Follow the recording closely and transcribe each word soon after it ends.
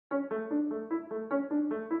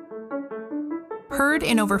heard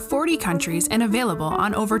in over 40 countries and available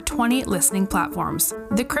on over 20 listening platforms.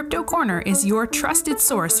 The Crypto Corner is your trusted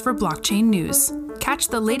source for blockchain news. Catch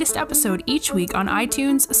the latest episode each week on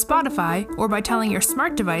iTunes, Spotify, or by telling your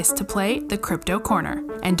smart device to play the Crypto Corner.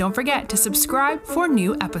 And don't forget to subscribe for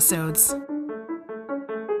new episodes.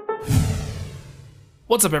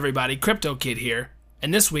 What's up everybody, CryPTOkid here,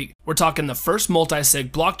 and this week we're talking the first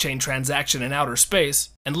multi-sig blockchain transaction in outer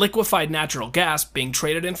space and liquefied natural gas being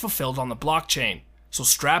traded and fulfilled on the blockchain. So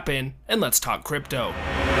strap in and let's talk crypto.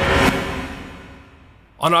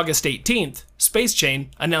 On August 18th, SpaceChain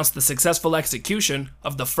announced the successful execution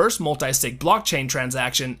of the first multi-sig blockchain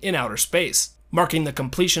transaction in outer space, marking the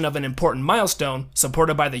completion of an important milestone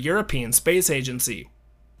supported by the European Space Agency.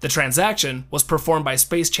 The transaction was performed by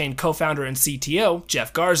SpaceChain co-founder and CTO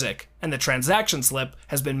Jeff Garzik, and the transaction slip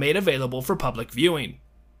has been made available for public viewing.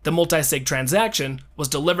 The multi-sig transaction was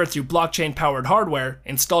delivered through blockchain-powered hardware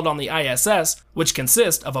installed on the ISS, which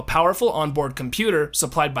consists of a powerful onboard computer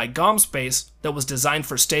supplied by GomSpace that was designed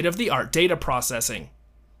for state-of-the-art data processing.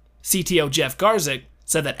 CTO Jeff Garzik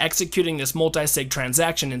said that executing this multi-sig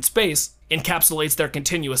transaction in space encapsulates their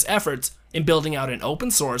continuous efforts in building out an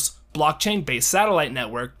open-source, blockchain-based satellite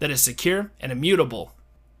network that is secure and immutable.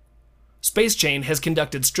 SpaceChain has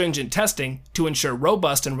conducted stringent testing to ensure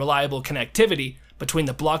robust and reliable connectivity between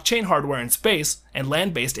the blockchain hardware in space and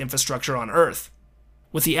land-based infrastructure on Earth.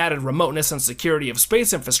 With the added remoteness and security of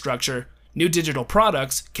space infrastructure, new digital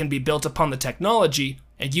products can be built upon the technology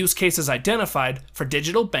and use cases identified for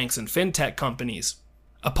digital banks and fintech companies.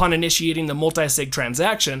 Upon initiating the multi-sig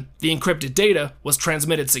transaction, the encrypted data was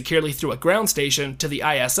transmitted securely through a ground station to the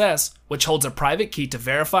ISS, which holds a private key to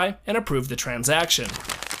verify and approve the transaction.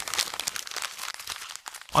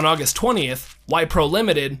 On August 20th, Wipro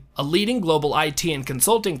Limited, a leading global IT and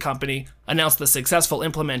consulting company, announced the successful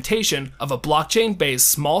implementation of a blockchain-based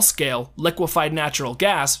small-scale liquefied natural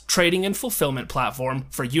gas trading and fulfillment platform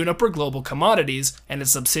for Uniper Global Commodities and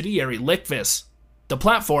its subsidiary Liquefied. The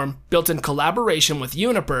platform, built in collaboration with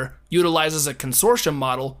Uniper, utilizes a consortium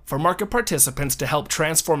model for market participants to help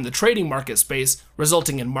transform the trading market space,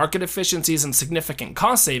 resulting in market efficiencies and significant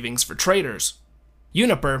cost savings for traders.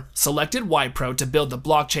 Uniper selected Wipro to build the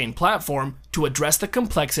blockchain platform to address the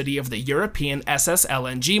complexity of the European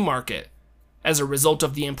SSLNG market. As a result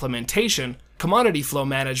of the implementation, commodity flow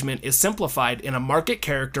management is simplified in a market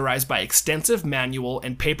characterized by extensive manual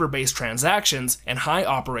and paper-based transactions and high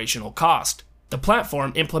operational cost. The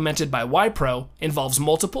platform implemented by Wipro involves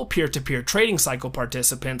multiple peer-to-peer trading cycle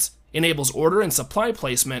participants, enables order and supply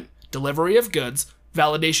placement, delivery of goods,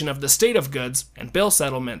 validation of the state of goods, and bill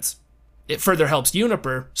settlements. It further helps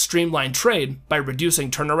Uniper streamline trade by reducing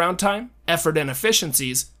turnaround time, effort, and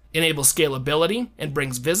efficiencies, enables scalability, and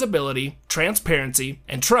brings visibility, transparency,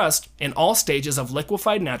 and trust in all stages of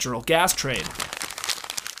liquefied natural gas trade.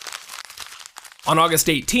 On August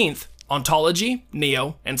 18th, Ontology,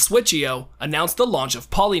 Neo, and Switch.io announced the launch of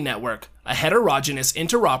Poly Network, a heterogeneous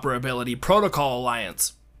interoperability protocol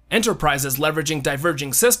alliance. Enterprises leveraging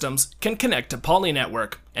diverging systems can connect to Poly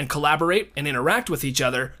Network and collaborate and interact with each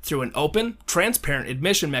other through an open, transparent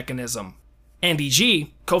admission mechanism. Andy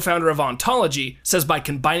G, co-founder of Ontology, says by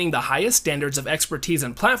combining the highest standards of expertise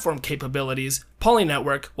and platform capabilities, Poly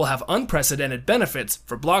Network will have unprecedented benefits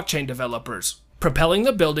for blockchain developers, propelling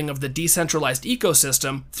the building of the decentralized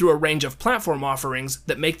ecosystem through a range of platform offerings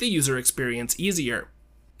that make the user experience easier.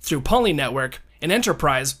 Through Poly Network, an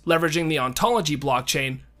enterprise leveraging the Ontology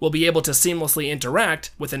blockchain will be able to seamlessly interact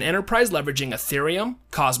with an enterprise leveraging Ethereum,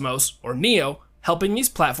 Cosmos, or Neo, helping these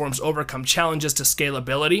platforms overcome challenges to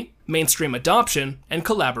scalability, mainstream adoption, and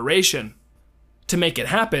collaboration. To make it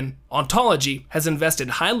happen, Ontology has invested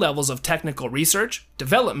high levels of technical research,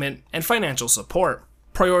 development, and financial support,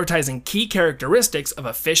 prioritizing key characteristics of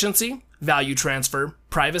efficiency, value transfer,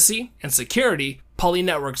 privacy, and security. Poly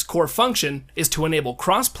Network's core function is to enable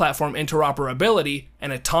cross-platform interoperability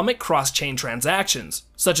and atomic cross-chain transactions,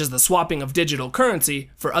 such as the swapping of digital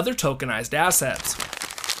currency for other tokenized assets.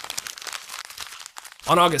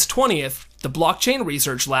 On August 20th, the Blockchain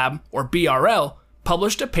Research Lab, or BRL,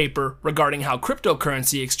 published a paper regarding how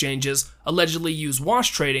cryptocurrency exchanges allegedly use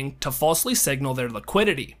wash trading to falsely signal their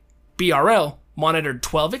liquidity. BRL monitored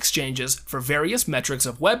 12 exchanges for various metrics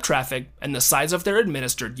of web traffic and the size of their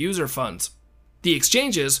administered user funds. The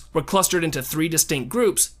exchanges were clustered into 3 distinct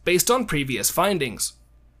groups based on previous findings.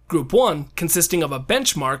 Group 1 consisting of a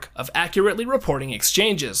benchmark of accurately reporting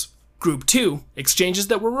exchanges. Group 2, exchanges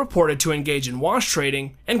that were reported to engage in wash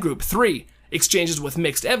trading, and Group 3, exchanges with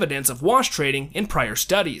mixed evidence of wash trading in prior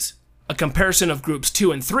studies. A comparison of Groups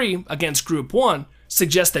 2 and 3 against Group 1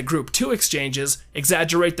 suggests that Group 2 exchanges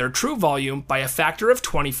exaggerate their true volume by a factor of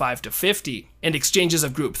 25 to 50, and exchanges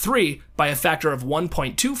of Group 3 by a factor of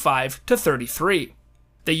 1.25 to 33.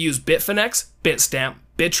 They use Bitfinex, Bitstamp,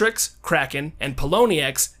 Bittrex, Kraken, and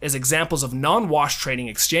Poloniex as examples of non-wash trading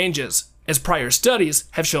exchanges, as prior studies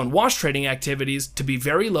have shown wash trading activities to be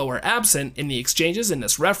very low or absent in the exchanges in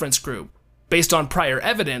this reference group. Based on prior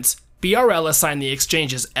evidence, BRL assigned the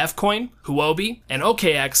exchanges Fcoin, Huobi, and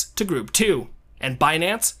OKX to Group 2, and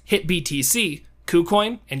Binance, HitBTC,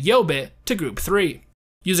 KuCoin, and Yobit to Group 3.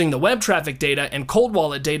 Using the web traffic data and cold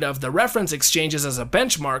wallet data of the reference exchanges as a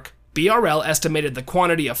benchmark, BRL estimated the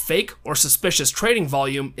quantity of fake or suspicious trading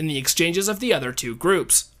volume in the exchanges of the other two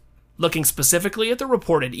groups. Looking specifically at the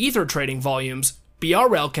reported Ether trading volumes,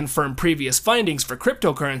 BRL confirmed previous findings for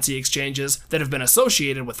cryptocurrency exchanges that have been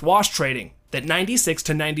associated with wash trading, that 96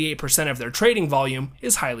 to 98% of their trading volume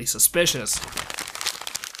is highly suspicious.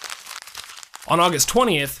 On August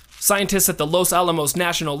 20th, scientists at the Los Alamos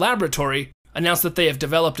National Laboratory announced that they have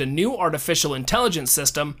developed a new artificial intelligence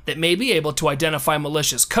system that may be able to identify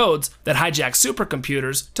malicious codes that hijack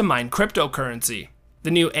supercomputers to mine cryptocurrency.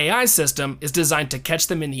 The new AI system is designed to catch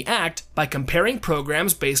them in the act by comparing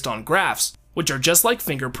programs based on graphs, which are just like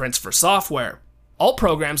fingerprints for software. All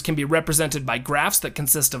programs can be represented by graphs that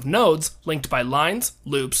consist of nodes linked by lines,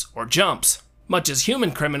 loops, or jumps. Much as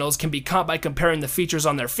human criminals can be caught by comparing the features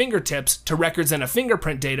on their fingertips to records in a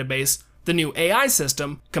fingerprint database, the new AI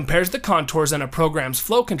system compares the contours in a program's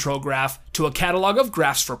flow control graph to a catalog of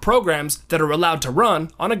graphs for programs that are allowed to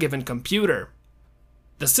run on a given computer.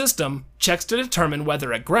 The system checks to determine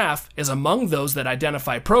whether a graph is among those that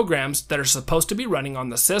identify programs that are supposed to be running on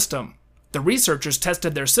the system. The researchers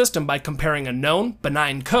tested their system by comparing a known,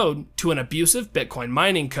 benign code to an abusive Bitcoin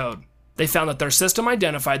mining code. They found that their system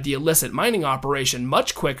identified the illicit mining operation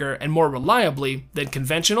much quicker and more reliably than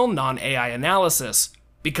conventional non-AI analysis.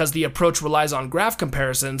 Because the approach relies on graph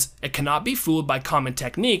comparisons, it cannot be fooled by common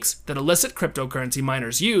techniques that illicit cryptocurrency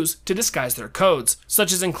miners use to disguise their codes,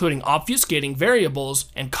 such as including obfuscating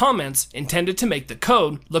variables and comments intended to make the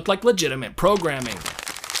code look like legitimate programming.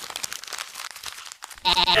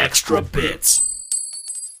 Extra bits.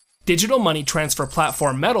 Digital money transfer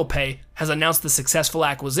platform MetalPay has announced the successful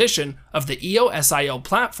acquisition of the EOSIO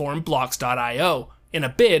platform Blocks.io in a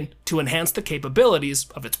bid to enhance the capabilities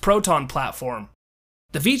of its Proton platform.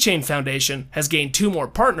 The VeChain Foundation has gained two more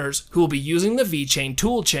partners who will be using the VeChain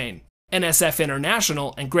toolchain. NSF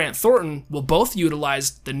International and Grant Thornton will both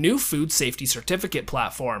utilize the new Food Safety Certificate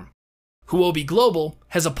platform. Huobi Global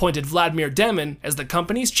has appointed Vladimir Demin as the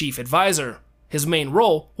company's chief advisor. His main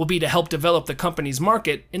role will be to help develop the company's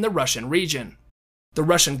market in the Russian region. The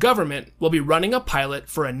Russian government will be running a pilot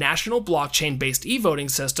for a national blockchain-based e-voting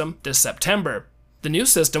system this September. The new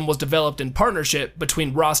system was developed in partnership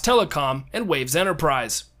between Rostelecom and Waves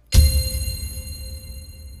Enterprise.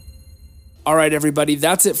 Alright everybody,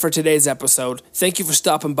 that's it for today's episode. Thank you for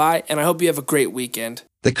stopping by, and I hope you have a great weekend.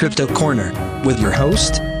 The Crypto Corner, with your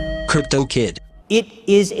host, CryPTOkid. It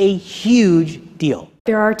is a huge deal.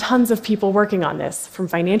 There are tons of people working on this, from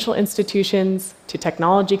financial institutions to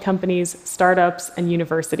technology companies, startups, and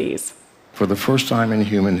universities. For the first time in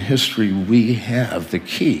human history, we have the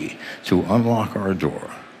key to unlock our door.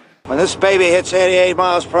 When this baby hits 88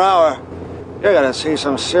 miles per hour, you're gonna see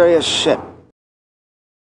some serious shit.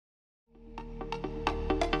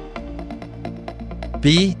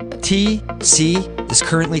 BTC is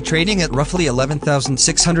currently trading at roughly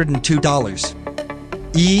 $11,602.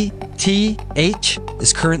 ETH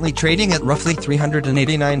is currently trading at roughly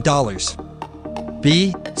 $389.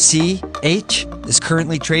 BCH is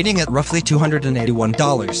currently trading at roughly $281.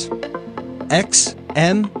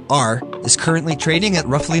 XMR is currently trading at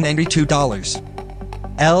roughly $92.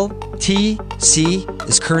 LTC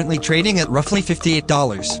is currently trading at roughly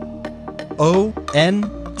 $58.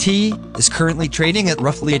 ONT is currently trading at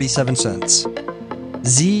roughly 87 cents.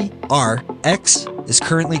 ZRX is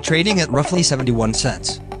currently trading at roughly 71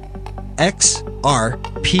 cents.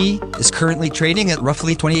 XRP is currently trading at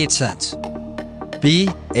roughly 28 cents.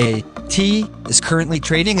 BAT is currently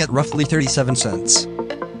trading at roughly 37 cents.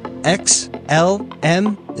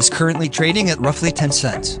 XLM is currently trading at roughly 10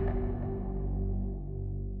 cents.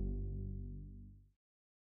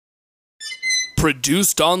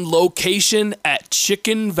 Produced on location at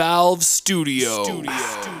Chicken Valve Studio.